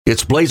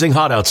It's blazing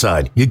hot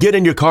outside. You get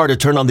in your car to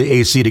turn on the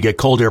AC to get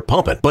cold air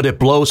pumping, but it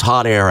blows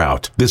hot air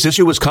out. This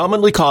issue is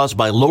commonly caused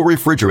by low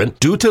refrigerant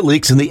due to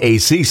leaks in the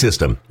AC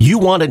system. You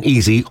want an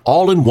easy,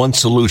 all-in-one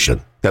solution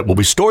that will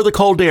restore the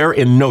cold air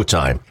in no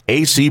time.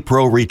 AC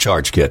Pro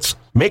Recharge Kits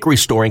make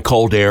restoring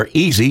cold air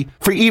easy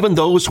for even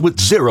those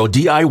with zero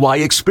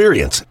DIY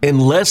experience in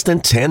less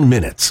than 10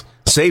 minutes.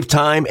 Save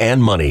time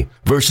and money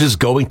versus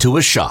going to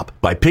a shop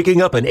by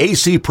picking up an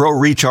AC Pro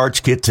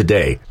Recharge Kit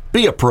today.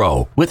 Be a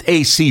pro with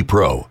AC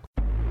Pro.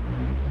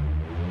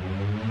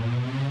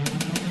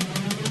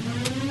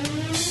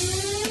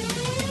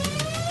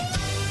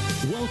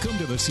 Welcome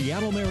to the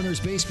Seattle Mariners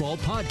Baseball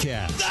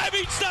Podcast.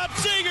 Diving stop,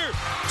 Seager.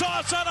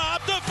 Toss on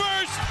hop to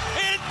first.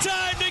 In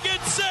time to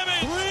get Simmons.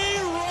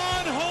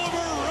 Three-run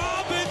homer.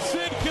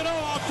 Robinson Cano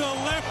off the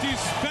lefty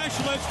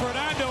specialist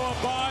Fernando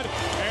Abad.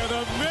 And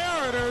the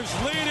Mariners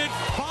lead it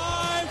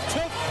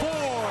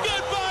 5-4.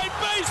 Goodbye,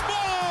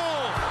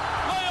 baseball.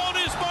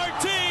 Leonis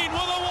Martin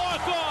with a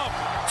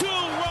walk-off.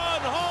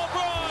 Two-run home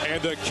run.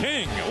 And the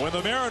king, when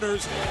the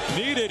Mariners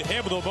needed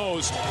him the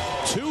most,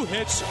 2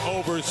 hits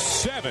over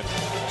 7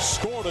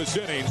 scoreless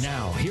innings.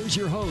 Now, here's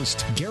your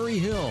host, Gary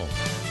Hill.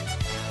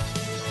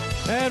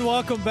 And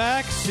welcome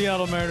back,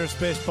 Seattle Mariners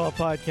Baseball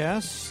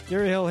Podcast.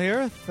 Gary Hill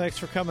here. Thanks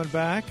for coming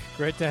back.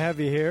 Great to have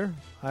you here.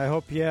 I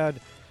hope you had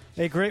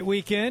a great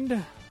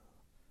weekend.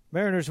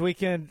 Mariners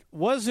weekend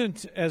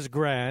wasn't as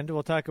grand.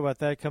 We'll talk about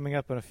that coming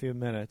up in a few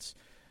minutes.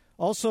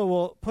 Also,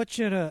 we'll put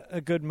you in a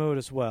good mood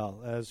as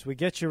well as we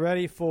get you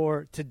ready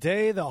for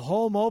today, the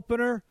home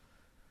opener.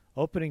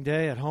 Opening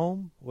day at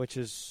home, which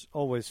is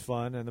always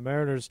fun, and the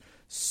Mariners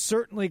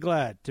certainly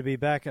glad to be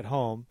back at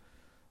home.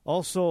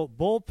 Also,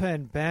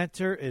 bullpen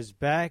banter is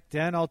back.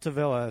 Dan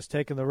Altavilla has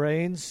taken the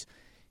reins.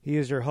 He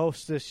is your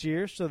host this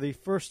year, so the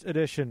first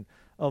edition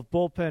of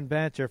bullpen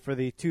banter for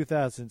the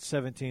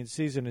 2017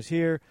 season is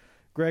here.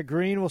 Greg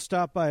Green will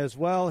stop by as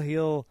well.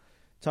 He'll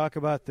talk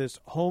about this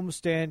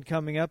homestand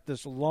coming up,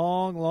 this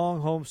long,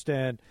 long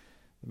homestand.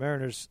 The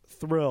Mariners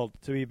thrilled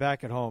to be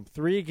back at home.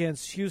 3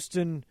 against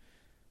Houston,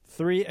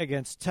 3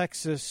 against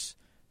Texas,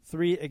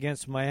 3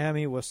 against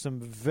Miami, with some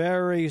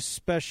very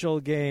special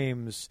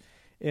games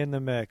in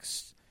the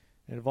mix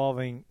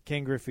involving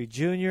Ken Griffey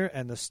Jr.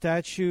 and the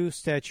statue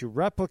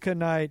replica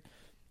night,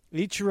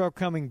 Ichiro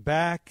coming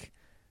back,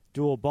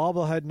 dual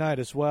bobblehead night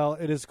as well.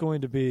 It is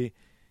going to be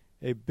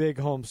a big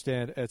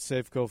homestand at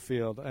Safeco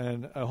Field,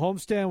 and a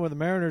homestand where the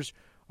Mariners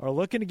are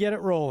looking to get it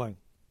rolling.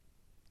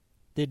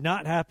 Did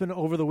not happen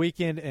over the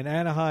weekend in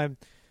Anaheim.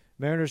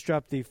 Mariners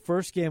dropped the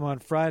first game on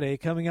Friday,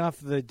 coming off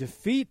the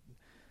defeat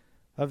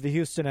of the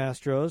Houston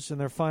Astros in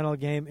their final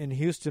game in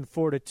Houston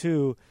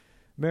 4-2.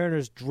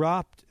 Mariners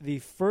dropped the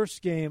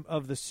first game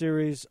of the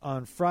series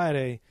on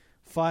Friday,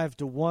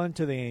 5-1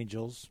 to the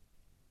Angels.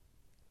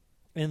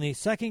 In the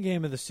second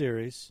game of the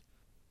series,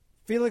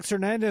 Felix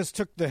Hernandez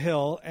took the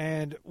hill,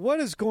 and what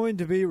is going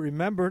to be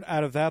remembered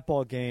out of that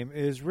ball game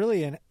is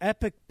really an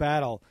epic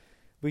battle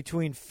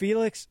between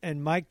Felix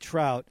and Mike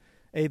Trout,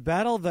 a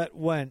battle that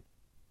went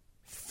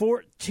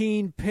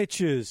 14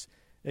 pitches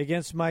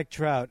against Mike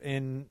Trout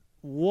in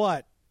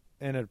what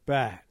an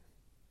at-bat.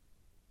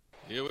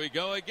 Here we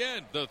go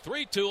again. The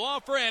 3-2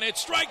 offer, and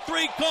it's strike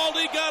 3 called.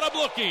 He got him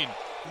looking.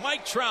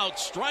 Mike Trout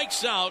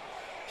strikes out.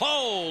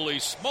 Holy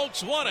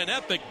smokes, what an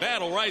epic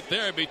battle right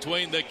there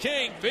between the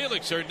king,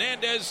 Felix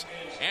Hernandez,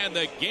 and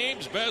the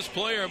game's best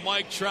player,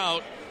 Mike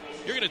Trout.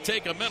 You're going to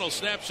take a mental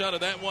snapshot of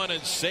that one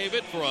and save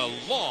it for a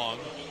long,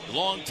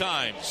 long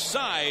time.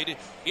 Side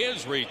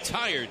is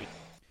retired.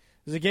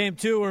 There's a game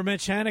 2 where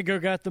Mitch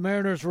Haniger got the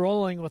Mariners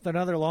rolling with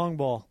another long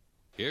ball.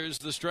 Here's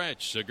the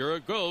stretch. Segura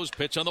goes,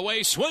 pitch on the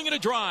way, swinging a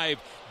drive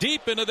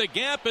deep into the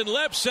gap in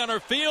left center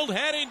field,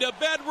 heading to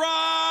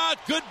bedrock.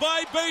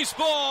 Goodbye,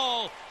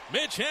 baseball.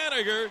 Mitch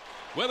Haniger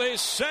with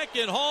his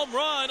second home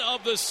run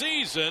of the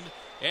season,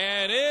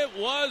 and it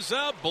was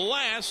a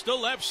blast to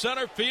left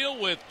center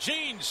field with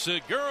Gene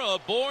Segura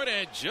aboard,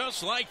 and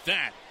just like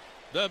that,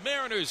 the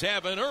Mariners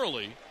have an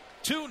early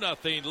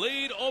 2-0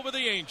 lead over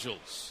the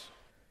Angels.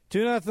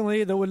 2-0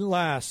 lead that wouldn't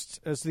last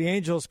as the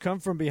Angels come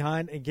from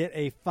behind and get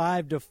a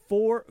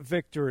 5-4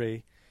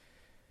 victory.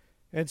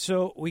 And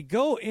so we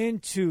go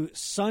into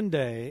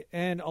Sunday,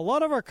 and a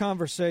lot of our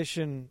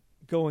conversation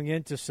going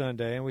into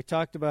Sunday, and we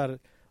talked about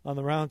it on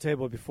the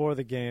roundtable before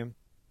the game,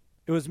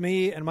 it was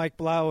me and Mike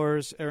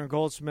Blowers, Aaron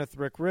Goldsmith,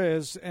 Rick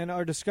Riz, and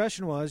our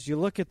discussion was, you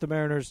look at the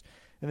Mariners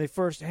in the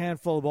first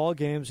handful of ball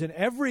games, and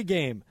every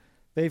game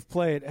they've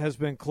played has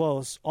been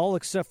close, all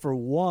except for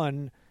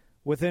one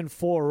within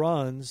 4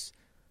 runs.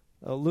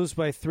 Lose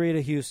by 3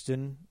 to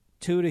Houston,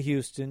 2 to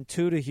Houston,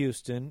 2 to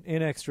Houston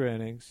in extra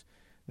innings,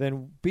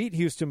 then beat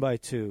Houston by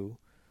 2,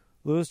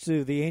 lose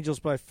to the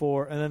Angels by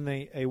 4, and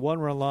then a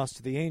 1-run loss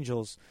to the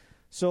Angels.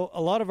 So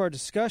a lot of our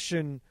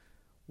discussion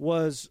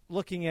was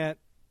looking at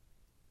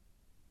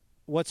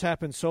what's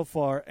happened so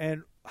far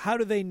and what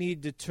do they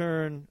need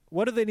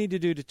to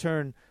do to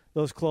turn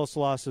those close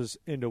losses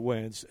into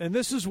wins. And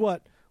this is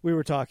what we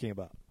were talking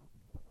about.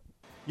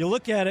 You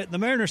look at it, the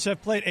Mariners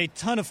have played a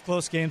ton of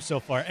close games so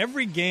far.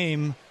 Every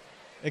game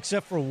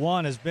except for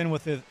one, has been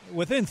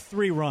within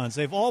 3 runs.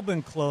 They've all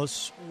been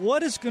close.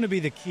 What is going to be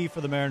the key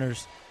for the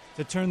Mariners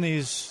to turn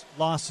these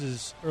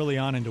losses early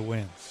on into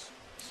wins?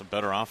 Some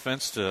better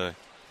offense to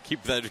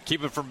keep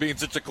it from being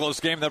such a close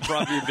game. That'd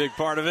probably be a big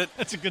part of it.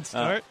 That's a good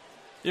start.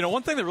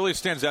 One thing that really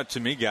stands out to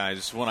me,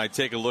 guys, when I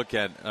take a look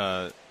at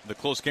the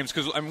close games,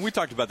 because we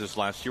talked about this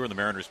last year when the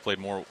Mariners played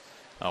more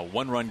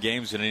one-run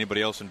games than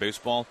anybody else in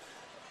baseball.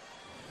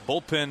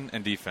 Bullpen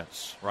and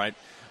defense, right?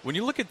 When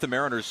you look at the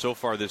Mariners so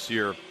far this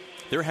year,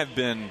 there have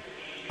been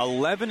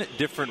 11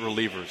 different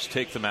relievers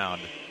take the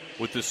mound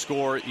with the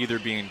score either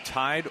being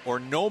tied or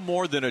no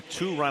more than a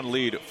 2-run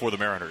lead for the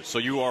Mariners. So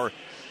you are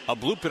a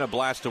bloop and a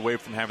blast away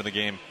from having the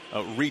game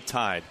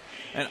retied.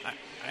 And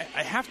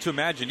I have to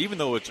imagine, even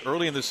though it's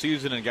early in the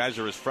season and guys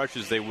are as fresh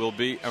as they will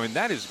be,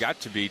 that has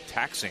got to be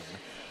taxing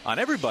on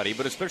everybody,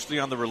 but especially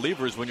on the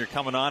relievers when you're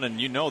coming on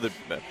and you know that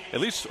at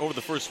least over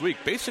the first week,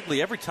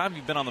 basically every time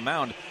you've been on the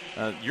mound,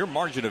 your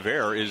margin of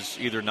error is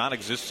either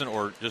non-existent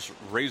or just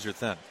razor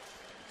thin.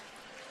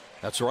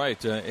 That's right.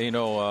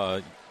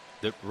 The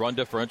run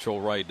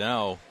differential right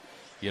now,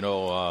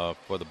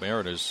 for the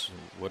Mariners,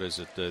 what is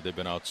it? They've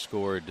been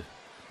outscored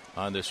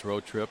on this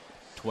road trip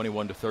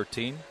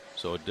 21-13,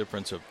 so a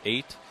difference of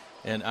 8.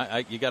 And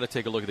you got to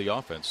take a look at the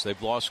offense.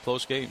 They've lost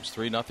close games,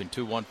 3-0,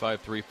 2-1,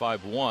 5-3,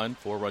 5-1,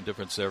 4-run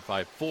difference there,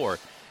 5-4.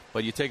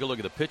 But you take a look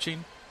at the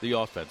pitching, the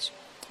offense.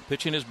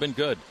 Pitching has been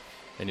good.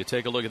 And you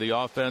take a look at the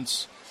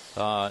offense,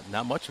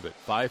 not much of it.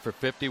 5 for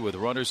 50 with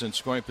runners in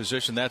scoring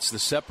position. That's the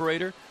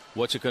separator.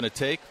 What's it going to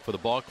take for the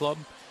ball club?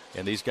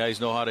 And these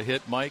guys know how to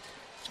hit, Mike.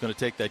 It's going to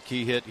take that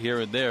key hit here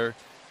and there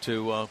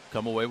to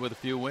come away with a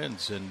few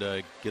wins and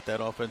get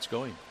that offense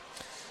going.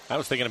 I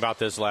was thinking about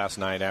this last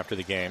night after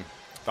the game.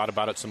 Thought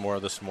about it some more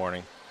this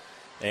morning.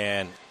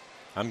 And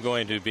I'm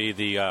going to be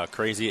the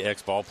crazy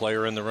ex-ball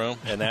player in the room,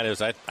 and that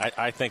is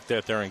I think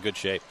that they're in good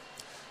shape.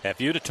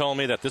 If you'd have told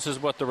me that this is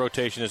what the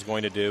rotation is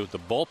going to do, the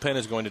bullpen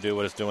is going to do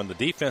what it's doing, the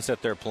defense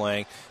that they're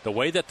playing, the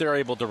way that they're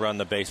able to run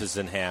the bases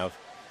and have,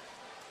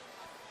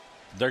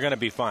 they're going to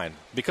be fine.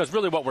 Because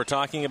really what we're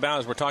talking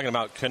about is we're talking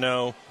about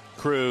Cano,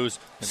 Cruz,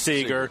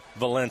 Seager,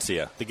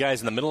 Valencia, the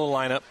guys in the middle of the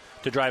lineup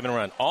to drive and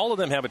run. All of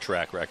them have a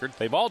track record.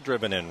 They've all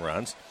driven in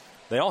runs.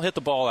 They all hit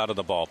the ball out of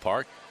the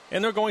ballpark,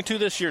 and they're going to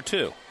this year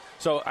too.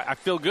 So I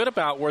feel good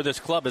about where this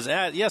club is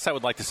at. Yes, I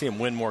would like to see them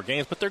win more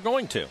games, but they're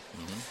going to.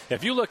 Mm-hmm.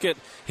 If you look at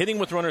hitting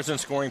with runners in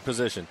scoring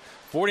position,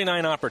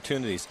 49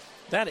 opportunities,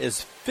 that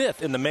is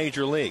 5th in the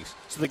major leagues.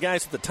 So the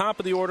guys at the top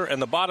of the order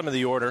and the bottom of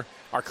the order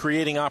are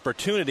creating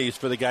opportunities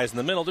for the guys in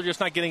the middle. They're just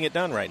not getting it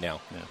done right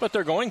now, but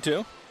they're going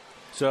to.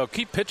 So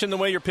keep pitching the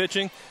way you're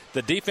pitching.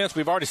 The defense,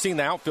 we've already seen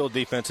the outfield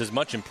defense is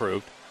much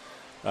improved.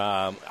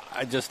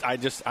 I just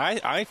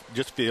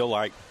feel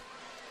like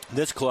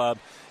this club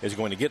is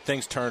going to get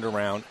things turned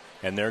around,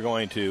 and they're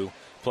going to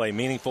play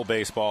meaningful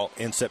baseball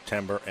in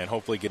September and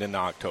hopefully get into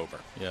October.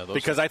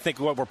 Because I think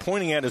what we're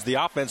pointing at is the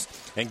offense,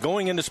 and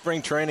going into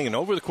spring training and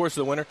over the course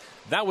of the winter,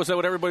 that was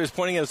what everybody was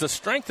pointing at as the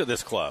strength of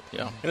this club.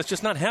 Yeah. And it's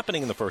just not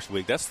happening in the first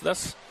week.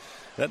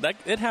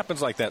 It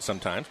happens like that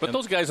sometimes. But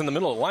those guys in the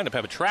middle of the lineup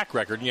have a track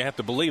record, and you have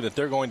to believe that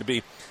they're going to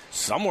be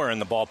somewhere in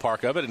the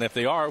ballpark of it. And if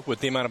they are, with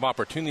the amount of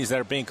opportunities that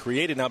are being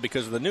created now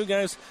because of the new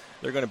guys,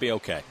 they're going to be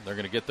okay. They're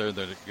going to get there.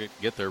 They're going to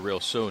get there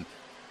real soon.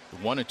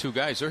 1 and 2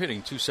 guys, they're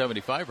hitting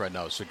 275 right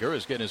now.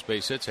 Segura's getting his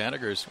base hits.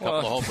 Haniger's a couple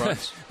of home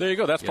runs. There you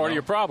go. That's part of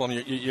your problem.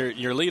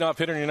 Your leadoff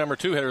hitter and your number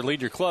 2 hitter lead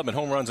your club in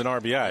home runs and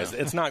RBIs. Yeah.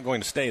 It's not going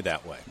to stay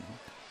that way.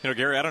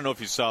 Gary, I don't know if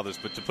you saw this,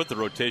 but to put the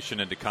rotation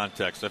into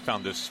context, I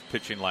found this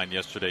pitching line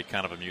yesterday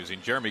kind of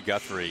amusing. Jeremy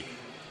Guthrie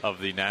of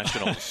the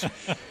Nationals.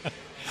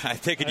 I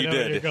take it you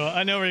did.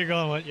 I know where you're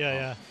going with.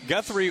 Yeah.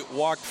 Guthrie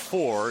walked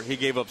 4. He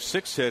gave up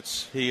 6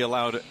 hits. He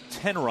allowed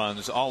 10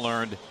 runs, all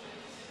earned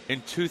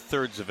in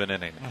 2/3 of an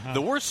inning.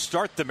 The worst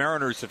start the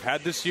Mariners have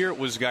had this year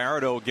was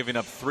Gallardo giving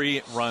up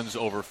 3 runs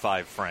over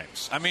 5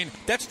 frames. I mean,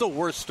 that's the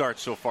worst start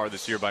so far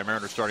this year by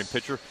Mariners starting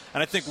pitcher.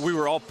 And I think we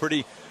were all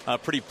pretty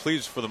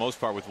pleased for the most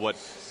part with what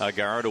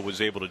Gallardo was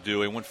able to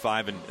do. He went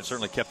 5 and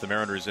certainly kept the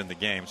Mariners in the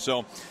game.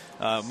 So,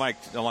 Mike,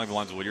 along the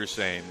lines of what you're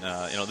saying,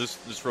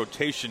 this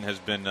rotation has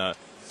been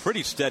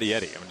pretty steady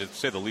Eddie. I mean, to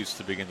say the least,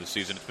 to begin the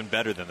season, it's been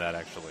better than that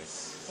actually.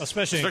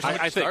 Especially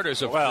I think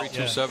starters of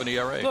 3.27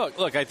 ERA.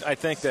 Look, I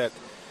think that.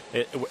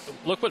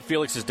 Look what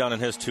Felix has done in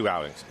his 2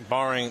 outings,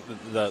 barring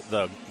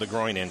the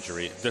groin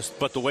injury.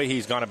 But the way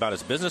he's gone about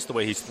his business, the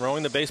way he's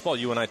throwing the baseball,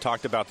 you and I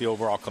talked about the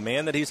overall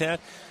command that he's had.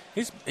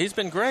 He's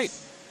been great.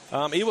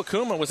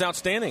 Iwakuma was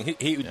outstanding.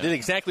 He did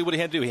exactly what he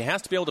had to do. He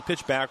has to be able to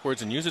pitch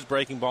backwards and use his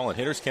breaking ball and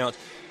hitter's count,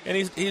 and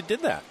he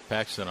did that.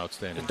 Paxton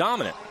outstanding.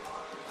 Dominant.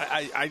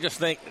 I just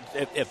think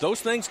if those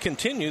things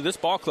continue, this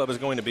ball club is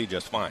going to be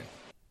just fine.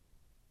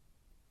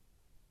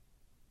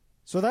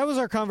 So that was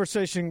our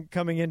conversation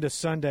coming into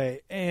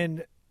Sunday,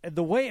 and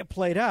the way it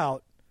played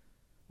out,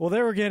 well,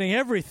 they were getting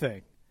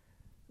everything.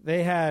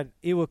 They had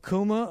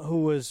Iwakuma,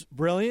 who was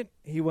brilliant.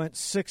 He went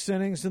 6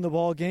 innings in the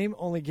ball game,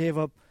 only gave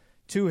up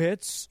 2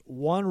 hits,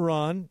 1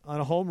 run on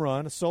a home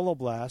run, a solo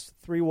blast,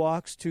 3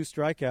 walks, 2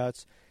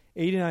 strikeouts,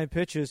 89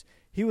 pitches.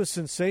 he was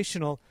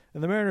sensational.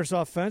 And the Mariners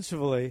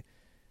offensively,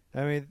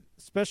 I mean,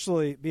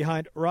 especially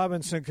behind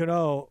Robinson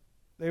Cano,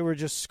 they were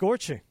just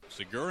scorching.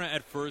 Segura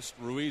at first,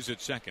 Ruiz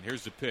at second.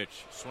 Here's the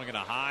pitch. Swinging a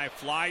high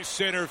fly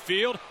center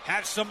field.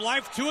 Has some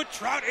life to it.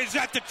 Trout is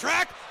at the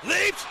track.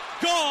 Leaps.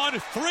 Gone.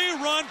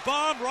 3-run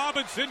bomb.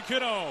 Robinson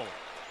Cano.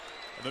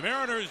 The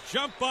Mariners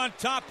jump on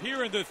top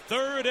here in the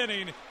third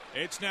inning.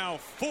 It's now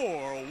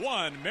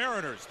 4-1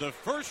 Mariners. The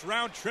first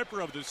round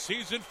tripper of the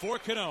season for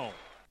Cano.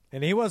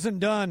 And he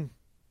wasn't done.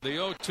 The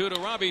 0-2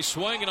 to Robbie,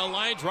 swinging a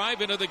line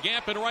drive into the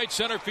gap in right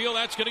center field.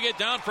 That's going to get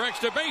down for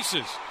extra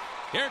bases.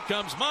 Here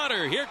comes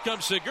Motter. Here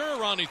comes Segura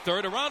rounding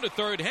third. Around to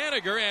third,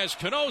 Haniger as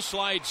Cano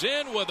slides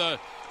in with a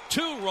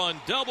 2-run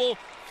double.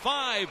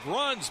 5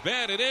 runs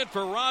batted in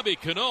for Robbie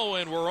Cano,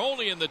 and we're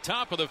only in the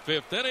top of the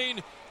 5th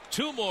inning.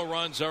 2 more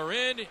runs are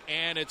in,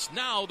 and it's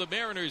now the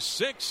Mariners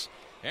 6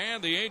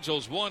 and the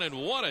Angels 1. And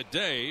what a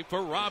day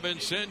for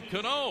Robinson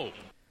Cano.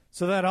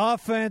 So that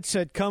offense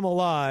had come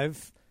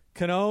alive.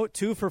 Cano,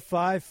 2 for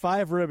 5,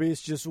 5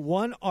 ribbies, just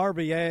 1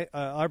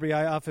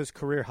 RBI off his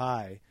career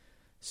high.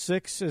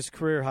 6 is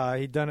career high.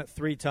 He'd done it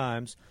 3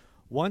 times.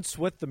 Once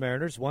with the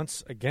Mariners,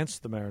 once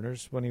against the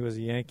Mariners when he was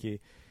a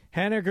Yankee.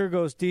 Haniger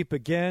goes deep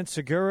again.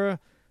 Segura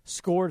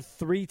scored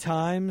 3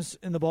 times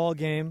in the ball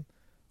game.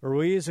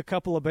 Ruiz a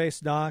couple of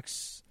base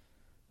knocks.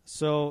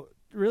 So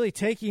really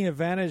taking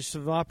advantage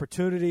of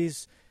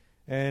opportunities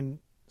and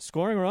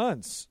scoring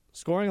runs,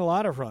 scoring a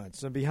lot of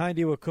runs. And behind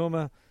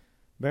Iwakuma,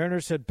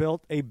 Mariners had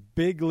built a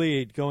big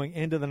lead going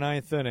into the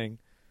 9th inning.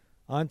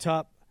 On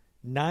top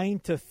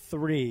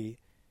 9-3.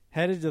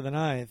 Headed to the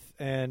 9th,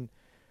 and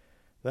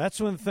that's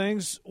when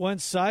things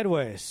went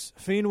sideways.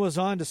 Fiend was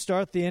on to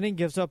start the inning,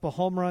 gives up a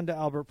home run to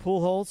Albert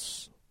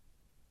Pujols.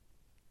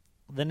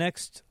 The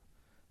next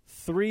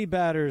 3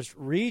 batters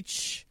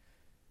reach,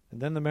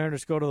 and then the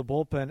Mariners go to the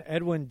bullpen.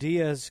 Edwin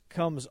Diaz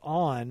comes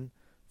on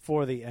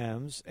for the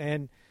M's,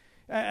 and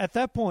at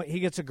that point he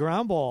gets a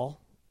ground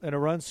ball and a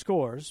run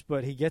scores,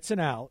 but he gets an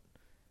out,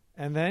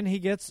 and then he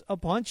gets a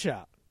punch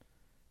out.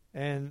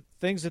 And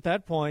things at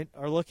that point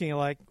are looking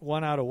like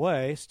 1 out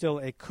away, still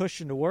a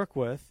cushion to work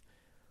with.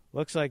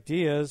 Looks like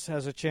Diaz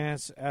has a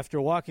chance,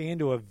 after walking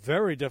into a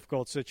very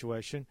difficult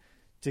situation,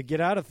 to get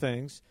out of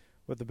things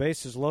with the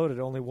bases loaded,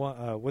 only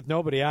one, with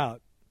nobody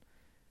out.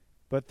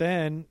 But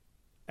then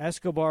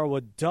Escobar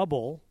would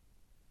double,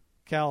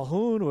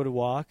 Calhoun would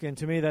walk, and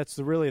to me that's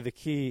really the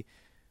key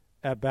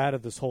at bat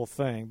of this whole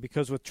thing.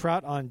 Because with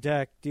Trout on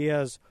deck,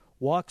 Diaz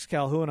walks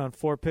Calhoun on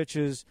 4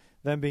 pitches,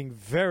 then being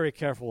very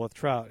careful with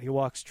Trout. He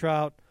walks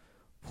Trout.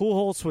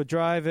 Pujols would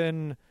drive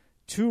in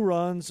 2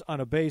 runs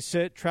on a base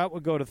hit. Trout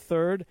would go to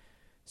third.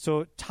 So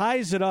it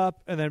ties it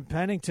up, and then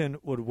Pennington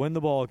would win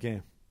the ball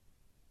game.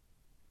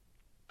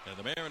 And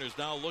the Mariners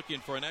now looking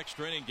for an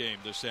extra inning game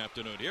this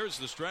afternoon. Here's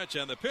the stretch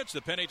and the pitch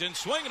to Pennington.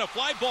 Swinging a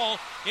fly ball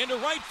into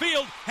right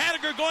field.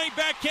 Haniger going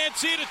back, can't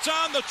see it. It's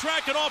on the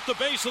track and off the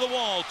base of the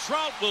wall.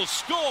 Trout will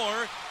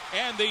score,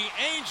 and the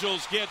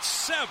Angels get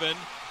 7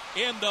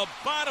 in the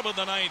bottom of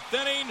the 9th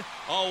inning.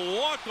 A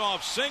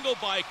walk-off single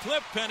by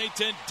Cliff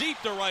Pennington deep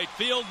to right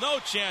field. No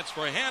chance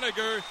for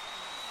Haniger.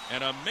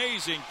 An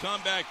amazing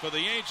comeback for the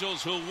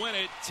Angels, who win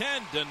it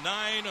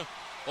 10-9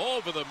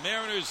 over the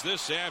Mariners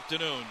this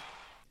afternoon.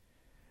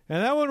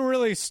 And that one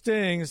really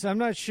stings. I'm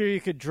not sure you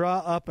could draw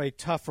up a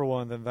tougher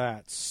one than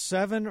that.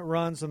 7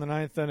 runs in the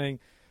 9th inning.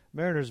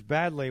 Mariners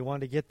badly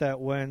wanted to get that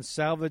win,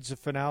 salvage the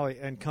finale,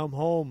 and come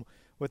home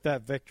with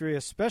that victory,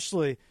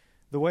 especially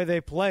the way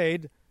they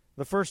played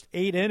the first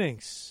 8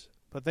 innings.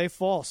 But they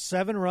fall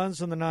 7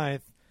 runs in the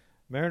 9th.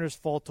 Mariners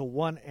fall to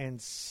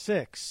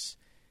 1-6.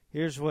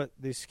 Here's what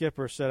the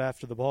skipper said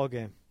after the ball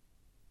game.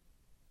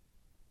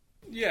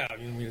 Yeah, I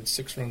mean, we had a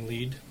 6-run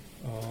lead.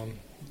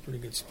 Pretty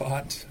good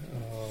spot.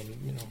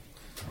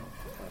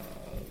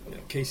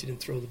 Casey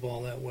didn't throw the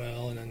ball that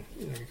well, and then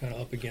you're kind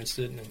of up against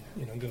it, and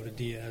then go to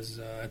Diaz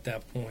at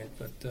that point.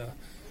 But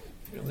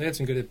they had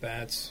some good at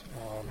bats.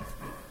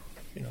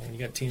 When you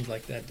got teams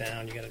like that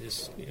down, you got to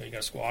just you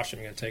got to squash them.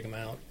 You got to take them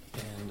out,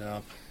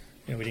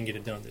 and we didn't get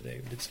it done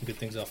today. We did some good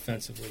things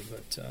offensively,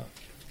 but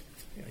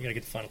you got to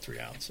get the final 3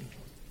 outs, and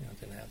it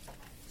didn't happen.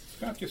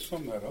 Scott, just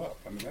sum that up.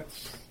 I mean,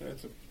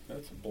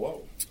 that's a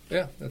blow.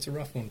 Yeah, that's a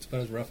rough one. It's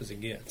about as rough as it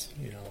gets.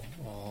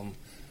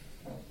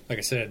 Like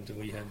I said,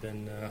 we had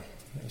been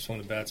swung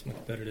the bats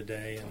much better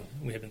today, and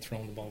we had been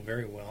throwing the ball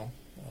very well,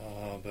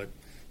 but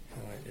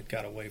it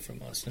got away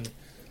from us. And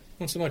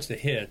not so much the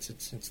hits;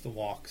 it's the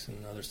walks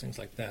and other things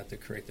like that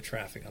create the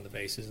traffic on the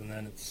bases, and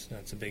then it's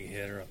a big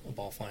hit or a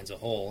ball finds a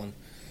hole, and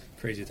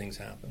crazy things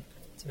happen.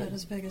 It's about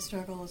as big a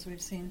struggle as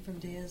we've seen from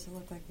Diaz. It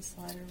looked like the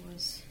slider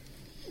was.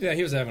 Yeah,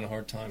 he was having a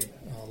hard time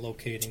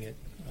locating it.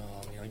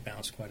 He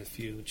bounced quite a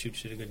few.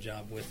 Chooch did a good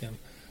job with him,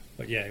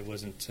 but yeah, it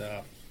wasn't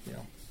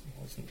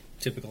wasn't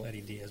typical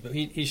Eddie Diaz. But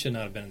he should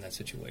not have been in that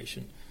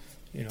situation.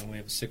 We have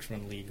a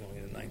 6-run lead going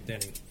into the 9th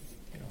inning.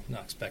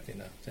 Not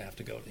expecting to have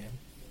to go to him.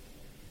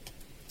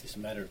 Just a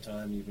matter of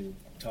time. You've been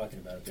talking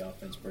about the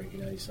offense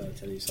breaking out. You saw it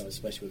today. You saw it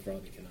especially with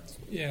Robbie Cano.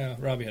 Yeah,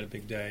 Robbie had a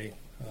big day.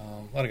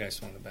 A lot of guys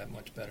swung the bat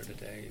much better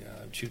today.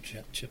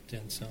 Chooch chipped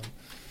in some.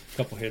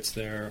 couple hits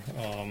there.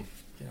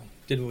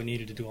 Did what we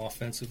needed to do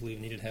offensively.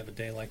 We needed to have a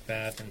day like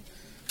that, and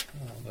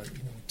but we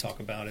talk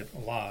about it a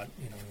lot.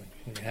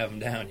 When you have them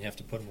down, you have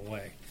to put them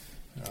away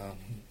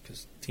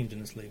because teams in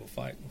this league will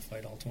fight. We'll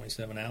fight all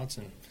 27 outs,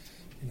 and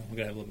we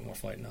got to have a little bit more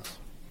fight in us.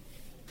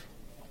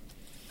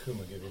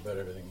 Kuma gave you about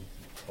everything,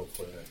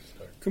 hopefully, that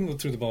start. Kuma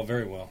threw the ball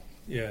very well.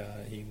 Yeah,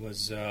 he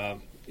was. I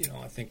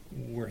think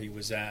where he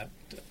was at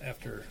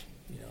after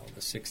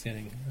the 6th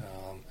inning.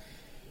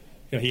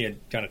 He had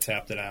kind of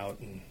tapped it out,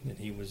 and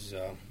he was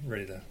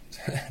ready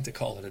to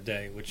call it a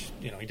day, which,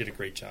 he did a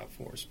great job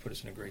for us, put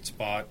us in a great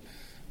spot,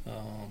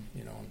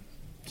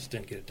 just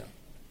didn't get it done.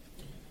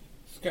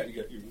 Scott,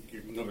 you got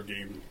another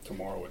game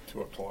tomorrow at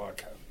 2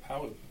 o'clock.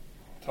 How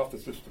tough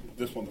is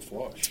this one to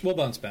flush? We'll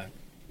bounce back.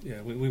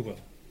 Yeah, we will.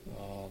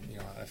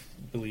 I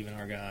believe in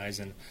our guys,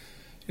 and,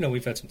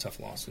 we've had some tough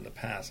losses in the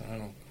past, and I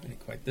don't know any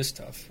quite this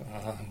tough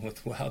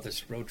with how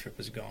this road trip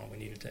is going. We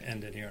needed to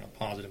end it here on a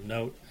positive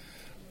note.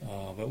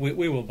 But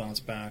we will bounce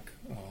back.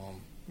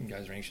 You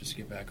guys are anxious to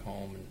get back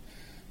home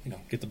and,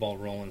 get the ball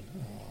rolling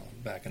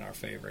back in our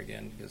favor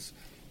again because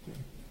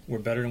we're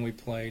better than we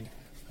played.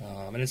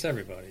 And it's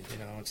everybody.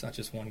 It's not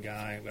just one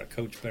guy. We've got to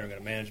coach better. We've got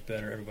to manage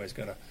better. Everybody's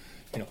got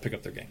to, pick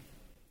up their game.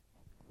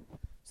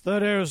 So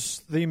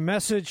there's the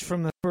message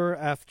from the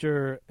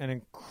after an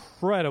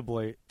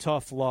incredibly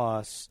tough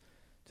loss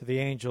to the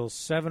Angels.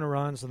 7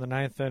 runs in the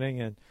 9th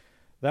inning, and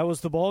that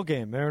was the ball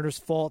game. Mariners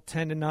fall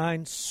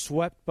 10-9,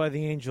 swept by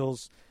the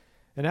Angels.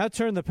 And now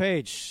turn the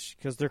page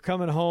because they're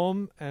coming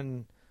home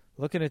and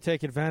looking to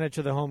take advantage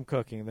of the home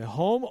cooking. The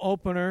home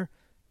opener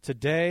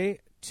today,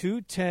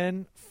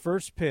 2:10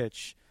 first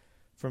pitch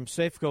from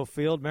Safeco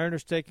Field.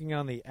 Mariners taking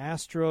on the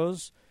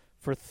Astros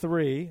for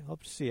 3.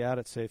 Hope to see you out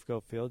at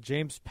Safeco Field.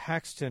 James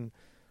Paxton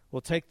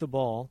will take the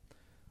ball,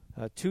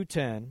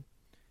 2:10.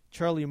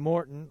 Charlie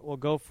Morton will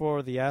go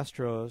for the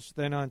Astros.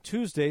 Then on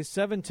Tuesday,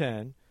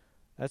 7:10,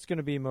 that's going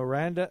to be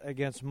Miranda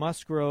against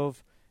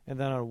Musgrove. And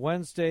then on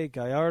Wednesday,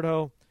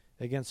 Gallardo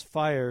against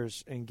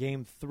Fires in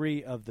Game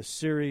 3 of the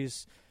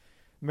series.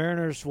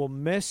 Mariners will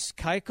miss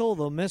Keuchel.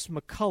 They'll miss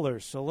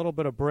McCullers. So a little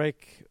bit of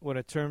break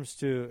in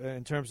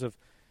terms of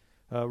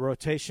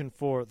rotation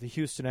for the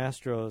Houston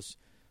Astros.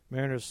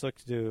 Mariners look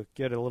to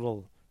get a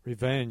little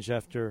revenge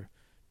after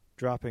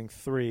dropping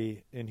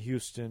 3 in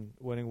Houston,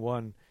 winning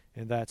 1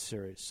 in that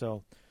series.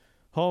 So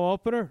home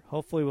opener,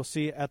 hopefully we'll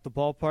see at the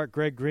ballpark.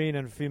 Greg Green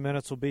in a few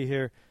minutes will be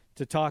here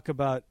to talk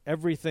about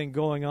everything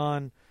going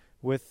on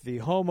with the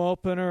home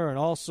opener and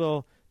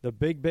also the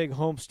big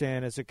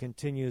homestand as it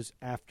continues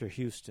after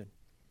Houston.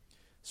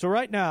 So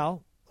right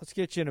now, let's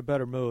get you in a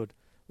better mood.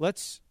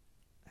 Let's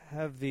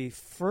have the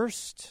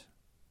first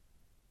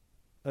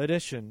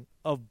edition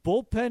of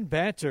Bullpen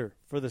Banter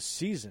for the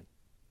season.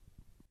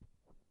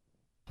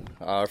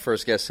 Our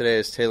first guest today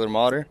is Taylor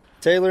Motter.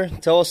 Taylor,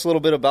 tell us a little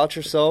bit about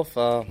yourself.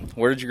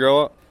 Where did you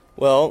grow up?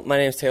 Well, my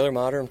name is Taylor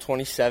Motter. I'm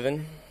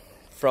 27,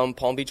 from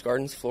Palm Beach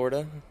Gardens,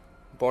 Florida,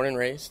 born and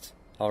raised.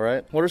 All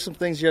right. What are some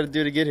things you had to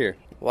do to get here?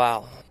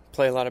 Wow.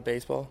 Play a lot of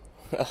baseball.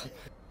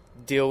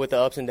 Deal with the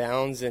ups and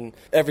downs and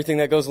everything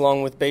that goes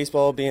along with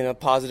baseball being a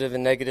positive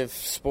and negative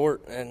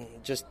sport and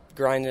just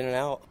grinding it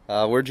out.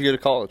 Where'd you go to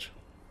college?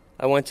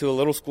 I went to a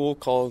little school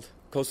called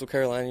Coastal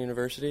Carolina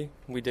University.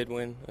 We did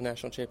win a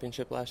national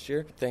championship last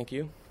year. Thank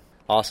you.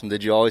 Awesome.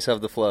 Did you always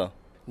have the flow?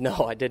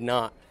 No, I did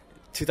not.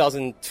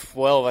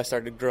 2012, I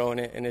started growing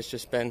it, and it's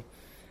just been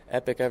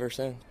epic ever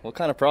since. What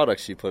kind of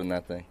products do you put in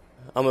that thing?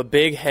 I'm a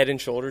big Head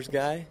 & Shoulders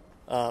guy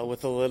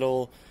with a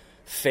little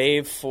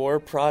Fave 4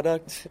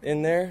 product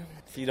in there.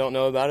 If you don't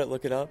know about it,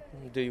 look it up.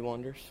 It'll do you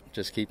wonders.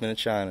 Just keeping it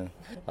shining.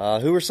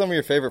 Who were some of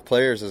your favorite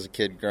players as a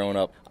kid growing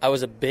up? I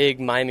was a big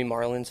Miami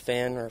Marlins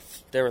fan, or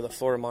they were the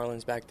Florida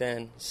Marlins back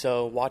then.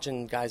 So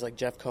watching guys like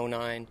Jeff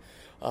Conine,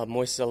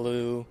 Moises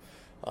Alou,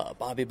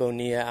 Bobby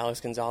Bonilla,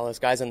 Alex Gonzalez,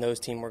 guys on those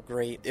teams were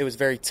great. It was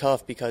very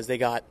tough because they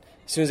got,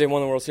 as soon as they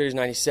won the World Series in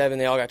 '97,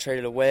 they all got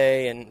traded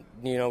away, and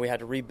we had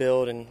to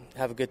rebuild and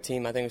have a good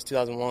team. I think it was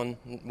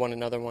 2001, won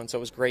another one, so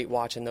it was great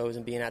watching those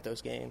and being at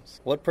those games.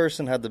 What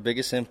person had the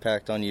biggest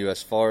impact on you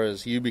as far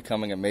as you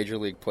becoming a major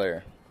league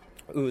player?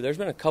 There's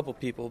been a couple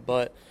people,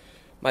 but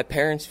my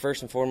parents,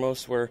 first and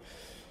foremost, were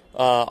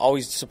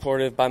always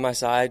supportive by my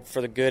side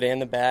for the good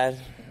and the bad.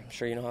 I'm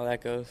sure you know how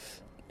that goes.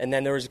 And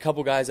then there was a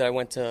couple guys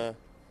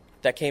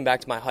that came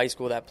back to my high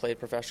school that played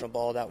professional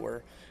ball that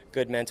were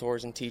good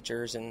mentors and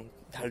teachers and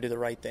how to do the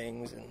right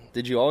things. And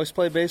did you always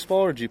play baseball,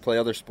 or did you play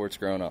other sports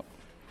growing up?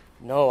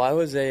 No, I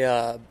was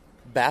a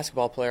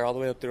basketball player all the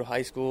way up through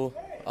high school,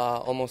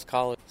 almost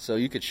college. So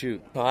you could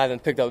shoot? Well, I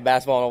haven't picked up a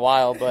basketball in a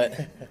while, but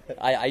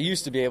I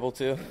used to be able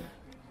to.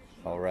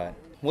 All right.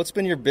 What's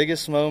been your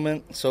biggest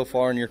moment so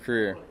far in your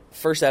career?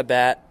 First at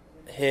bat,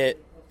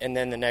 hit, and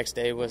then the next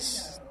day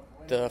was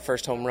the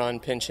first home run,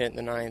 pinch hit in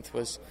the 9th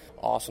was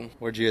awesome.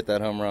 Where'd you hit that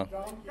home run?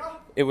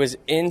 It was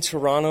in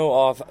Toronto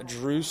off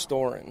Drew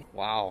Storen.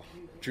 Wow.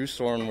 Drew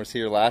Storen was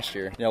here last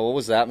year. What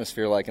was the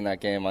atmosphere like in that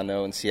game? I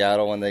know in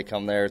Seattle when they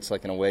come there, it's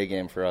like an away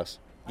game for us.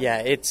 Yeah,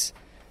 it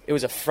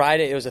was a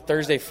Friday. It was a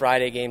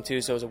Thursday-Friday game, too,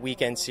 so it was a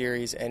weekend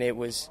series, and it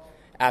was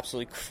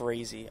absolutely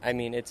crazy. I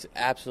mean, it's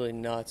absolutely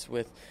nuts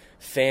with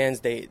fans.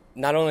 They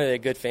not only are they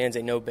good fans,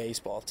 they know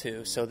baseball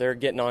too. So they're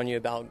getting on you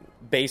about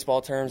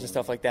baseball terms and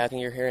stuff like that,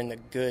 and you're hearing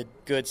the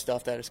good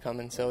stuff that is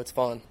coming. So it's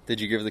fun. Did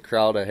you give the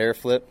crowd a hair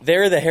flip?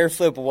 The hair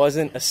flip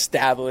wasn't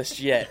established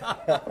yet.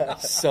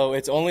 So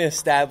it's only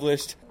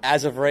established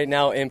as of right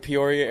now in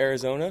Peoria,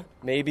 Arizona.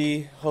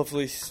 Maybe,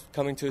 hopefully,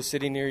 coming to a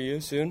city near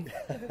you soon.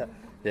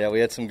 Yeah,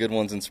 we had some good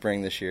ones in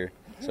spring this year.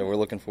 So we're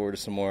looking forward to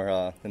some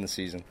more in the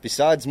season.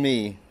 Besides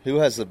me, who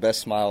has the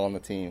best smile on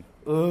the team?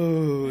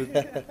 Ooh,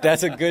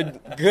 that's a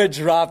good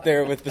drop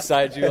there with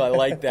besides you. I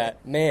like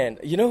that. Man,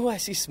 you know who I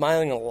see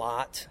smiling a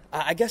lot?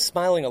 I guess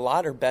smiling a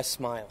lot or best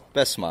smile?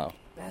 Best smile.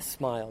 Best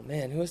smile.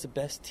 Man, who has the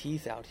best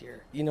teeth out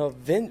here? You know,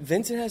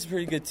 Vincent has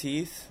pretty good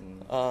teeth.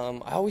 I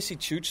always see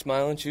Chooch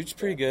smiling. Chooch's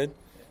pretty good.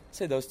 I'd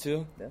say those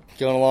two. Yeah.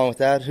 Going along with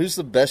that, who's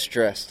the best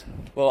dressed?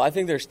 Well, I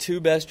think there's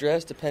two best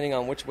dressed depending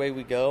on which way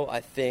we go.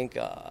 I think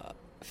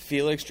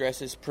Felix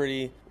dresses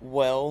pretty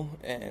well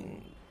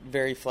and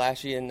very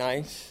flashy and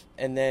nice.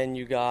 And then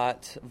you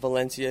got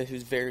Valencia,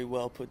 who's very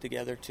well put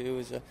together, too,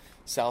 is a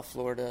South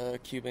Florida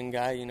Cuban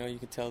guy. You know, you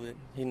can tell that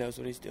he knows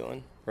what he's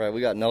doing. Right,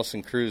 we got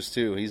Nelson Cruz,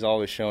 too. He's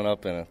always showing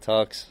up in a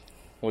tux.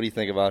 What do you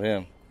think about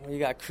him? Well, you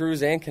got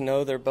Cruz and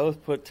Cano. They're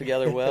both put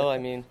together well. I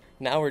mean,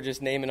 now we're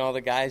just naming all the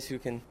guys who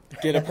can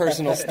get a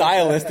personal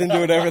stylist and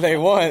do whatever they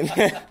want.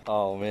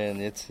 Oh, man,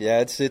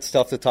 it's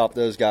tough to top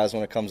those guys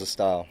when it comes to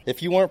style.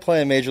 If you weren't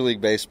playing Major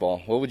League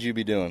Baseball, what would you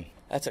be doing?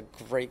 That's a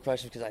great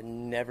question because I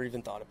never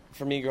even thought of it.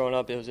 For me growing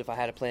up, it was if I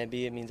had a plan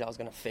B, it means I was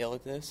going to fail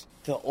at this.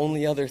 The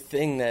only other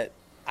thing that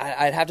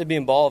I'd have to be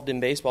involved in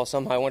baseball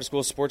somehow. I went to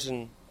school of sports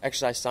and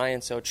exercise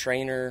science, so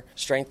trainer,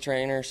 strength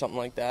trainer, something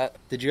like that.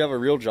 Did you have a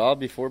real job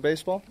before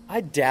baseball?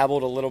 I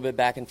dabbled a little bit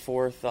back and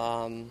forth.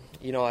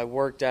 I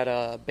worked at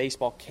a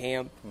baseball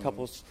camp a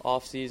couple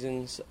off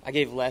seasons. I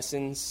gave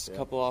lessons a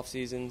couple off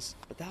seasons,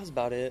 but that was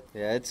about it.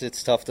 Yeah,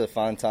 it's tough to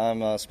find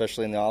time,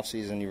 especially in the off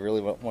season. You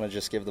really want to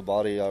just give the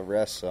body a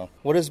rest. So,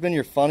 what has been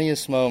your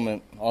funniest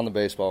moment on the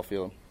baseball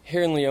field?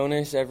 Hearing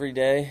Leonis every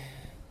day,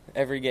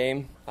 every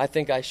game. I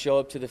think I show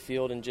up to the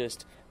field and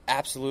just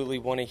absolutely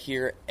want to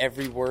hear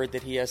every word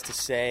that he has to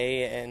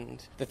say,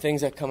 and the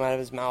things that come out of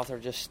his mouth are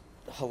just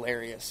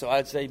hilarious. So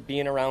I'd say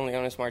being around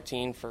Leonis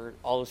Martin for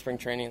all of spring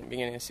training at the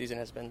beginning of the season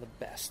has been the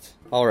best.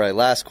 All right,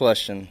 last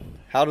question.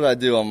 How did I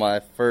do on my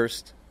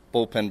first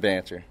bullpen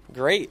banter?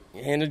 Great.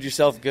 You handled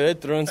yourself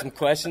good, threw in some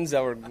questions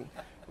that were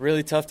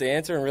really tough to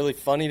answer and really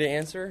funny to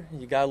answer.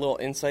 You got a little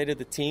insight of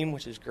the team,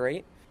 which is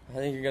great. I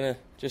think you're going to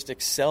just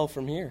excel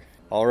from here.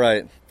 All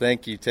right.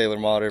 Thank you, Taylor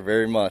Motter,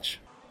 very much.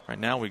 Right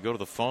now we go to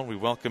the phone. We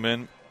welcome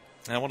in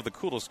one of the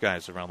coolest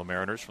guys around the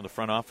Mariners from the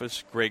front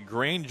office, Greg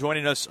Green,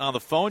 joining us on the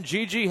phone.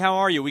 Gigi, how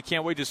are you? We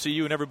can't wait to see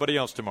you and everybody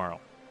else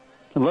tomorrow.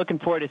 I'm looking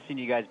forward to seeing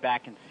you guys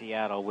back in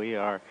Seattle. We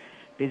are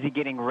busy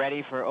getting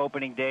ready for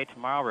opening day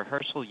tomorrow.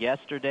 Rehearsal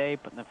yesterday,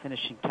 putting the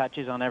finishing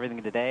touches on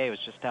everything today. I was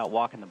just out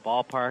walking the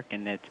ballpark,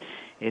 and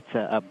it's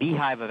a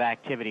beehive of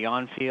activity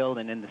on field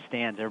and in the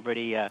stands.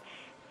 Everybody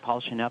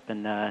polishing up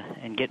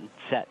and getting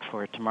set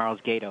for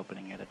tomorrow's gate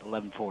opening at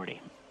 11:40.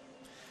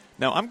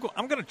 Now, I'm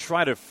going to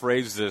try to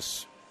phrase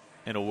this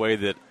in a way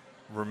that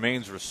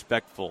remains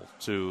respectful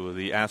to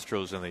the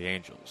Astros and the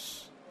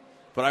Angels.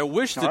 But I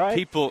wish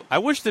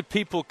that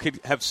people could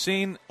have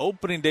seen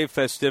opening day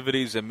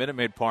festivities at Minute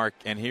Maid Park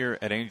and here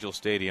at Angel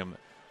Stadium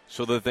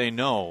so that they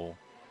know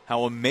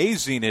how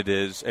amazing it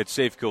is at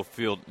Safeco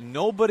Field.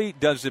 Nobody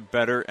does it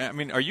better. I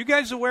mean, are you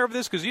guys aware of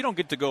this? Because you don't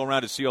get to go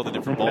around to see all the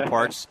different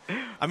ballparks.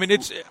 I mean,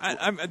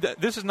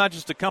 this is not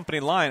just a company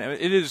line.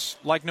 It is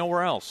like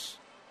nowhere else.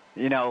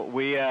 You know,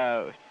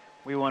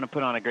 we want to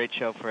put on a great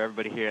show for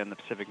everybody here in the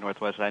Pacific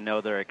Northwest. I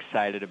know they're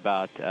excited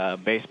about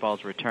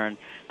baseball's return.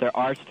 There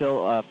are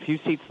still a few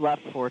seats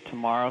left for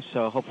tomorrow,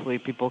 so hopefully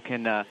people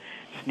can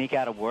sneak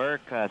out of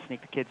work,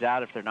 sneak the kids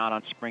out if they're not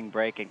on spring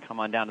break, and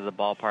come on down to the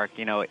ballpark.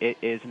 You know, it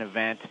is an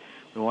event.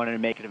 We wanted to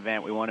make it an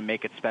event. We want to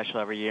make it special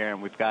every year,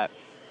 and we've got,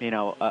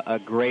 a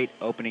great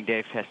opening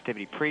day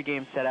festivity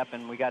pregame set up,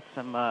 and we got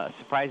some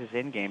surprises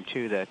in-game,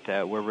 too,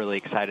 that we're really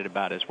excited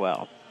about as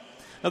well.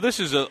 Now,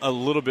 this is a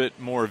little bit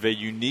more of a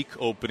unique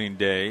opening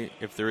day,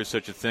 if there is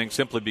such a thing,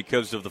 simply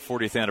because of the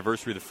 40th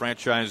anniversary of the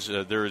franchise.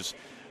 There's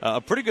a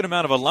pretty good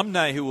amount of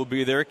alumni who will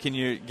be there. Can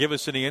you give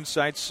us any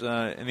insights,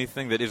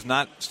 anything that is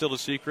not still a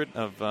secret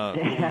of who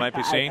we might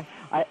be seeing?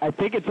 I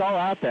think it's all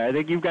out there. I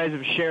think you guys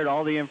have shared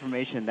all the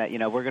information that,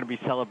 we're going to be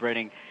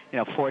celebrating,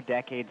 4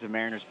 decades of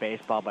Mariners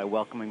baseball by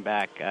welcoming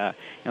back,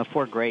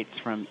 4 greats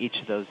from each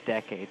of those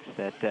decades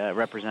that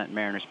represent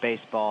Mariners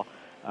baseball.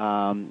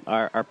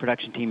 Our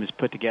production team has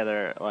put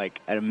together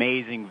an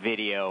amazing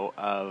video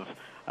of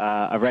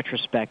a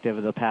retrospective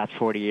of the past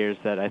 40 years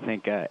that I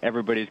think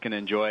everybody's going to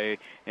enjoy.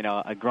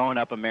 Growing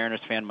up a Mariners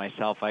fan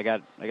myself, I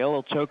got a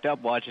little choked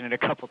up watching it a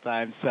couple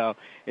times, so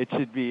it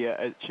should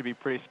be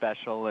pretty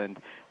special. And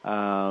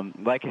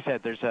like I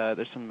said, there's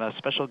some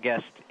special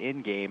guests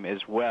in game as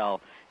well.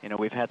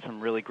 We've had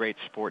some really great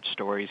sports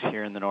stories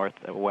here in the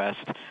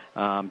Northwest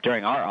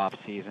during our off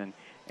season.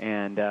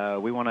 and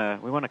we want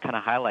to kind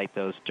of highlight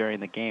those during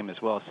the game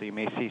as well. So you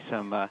may see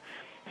some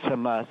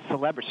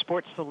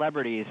sports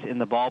celebrities in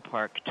the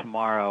ballpark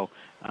tomorrow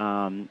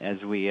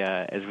as we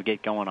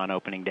get going on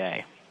opening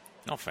day.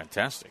 Oh,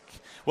 fantastic.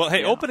 Well,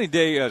 hey, opening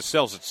day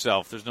sells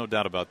itself. There's no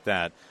doubt about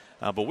that.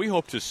 But we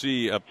hope to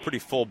see a pretty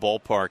full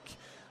ballpark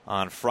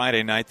on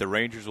Friday night. The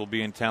Rangers will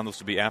be in town. This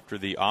will be after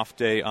the off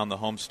day on the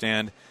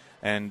homestand.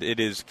 And it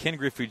is Ken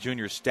Griffey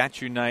Jr.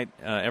 statue night.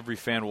 Every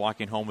fan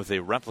walking home with a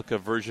replica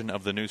version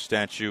of the new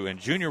statue. And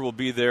Jr. will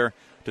be there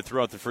to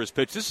throw out the first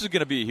pitch. This is going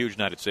to be a huge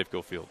night at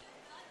Safeco Field.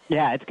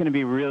 Yeah, it's going to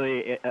be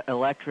really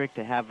electric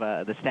to have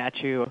the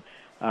statue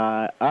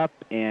up,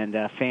 and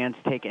fans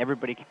take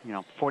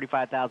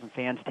 45,000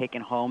 fans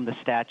taking home the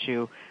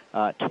statue.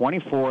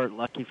 24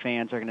 lucky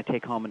fans are going to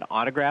take home an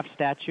autographed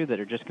statue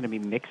that are just going to be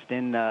mixed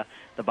in the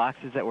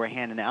boxes that we're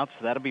handing out,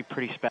 so that'll be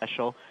pretty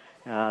special,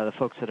 the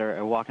folks that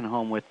are walking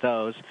home with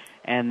those.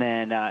 And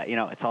then,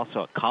 it's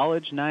also a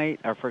college night,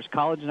 our first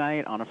college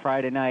night on a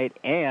Friday night,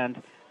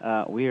 and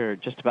we are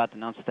just about to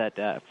announce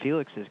that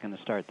Felix is going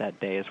to start that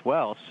day as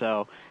well,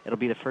 so it'll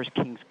be the first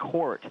King's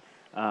Court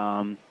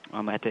on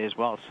that day as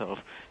well. So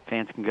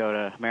fans can go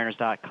to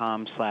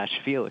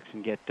Mariners.com/Felix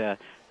and get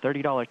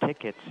 $30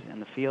 tickets in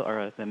the field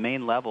or the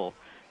main level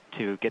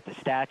to get the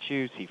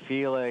statue, see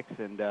Felix,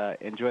 and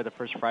enjoy the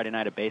first Friday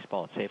night of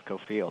baseball at Safeco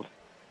Field.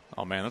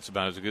 Oh, man, that's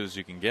about as good as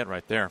you can get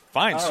right there.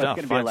 Fine stuff.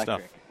 It's gonna be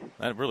electric.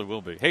 That really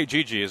will be. Hey,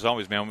 Gigi, as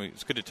always, man,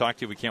 it's good to talk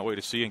to you. We can't wait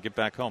to see you and get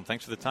back home.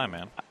 Thanks for the time,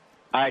 man.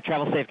 All right,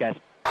 travel safe, guys.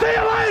 See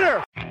you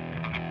later!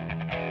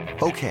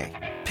 Okay,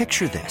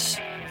 picture this.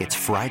 It's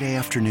Friday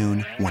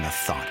afternoon when a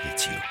thought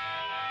hits you.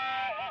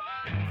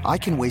 I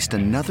can waste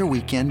another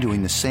weekend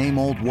doing the same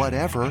old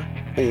whatever,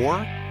 or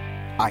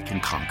I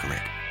can conquer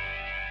it.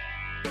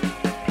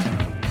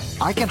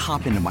 I can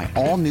hop into my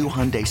all-new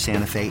Hyundai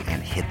Santa Fe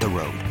and hit the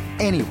road.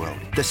 Any road.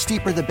 The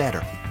steeper, the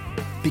better.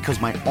 Because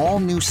my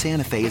all-new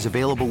Santa Fe is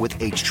available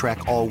with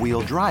H-Track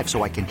all-wheel drive,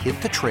 so I can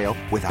hit the trail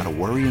without a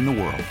worry in the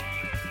world.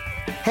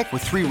 Heck,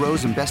 with 3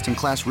 rows and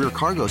best-in-class rear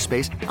cargo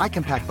space, I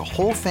can pack the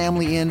whole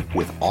family in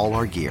with all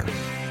our gear.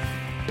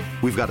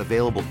 We've got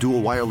available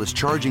dual wireless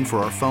charging for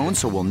our phones,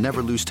 so we'll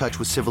never lose touch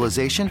with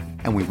civilization,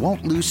 and we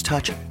won't lose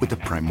touch with the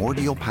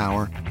primordial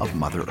power of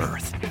Mother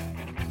Earth.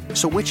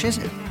 So which is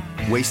it?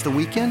 Waste the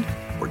weekend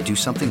or do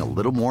something a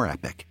little more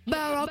epic?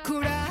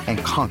 And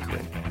conquer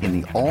it in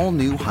the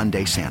all-new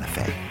Hyundai Santa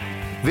Fe.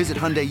 Visit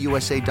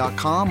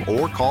HyundaiUSA.com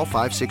or call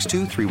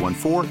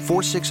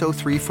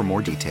 562-314-4603 for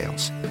more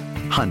details.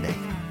 Hyundai,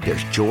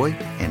 there's joy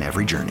in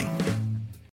every journey.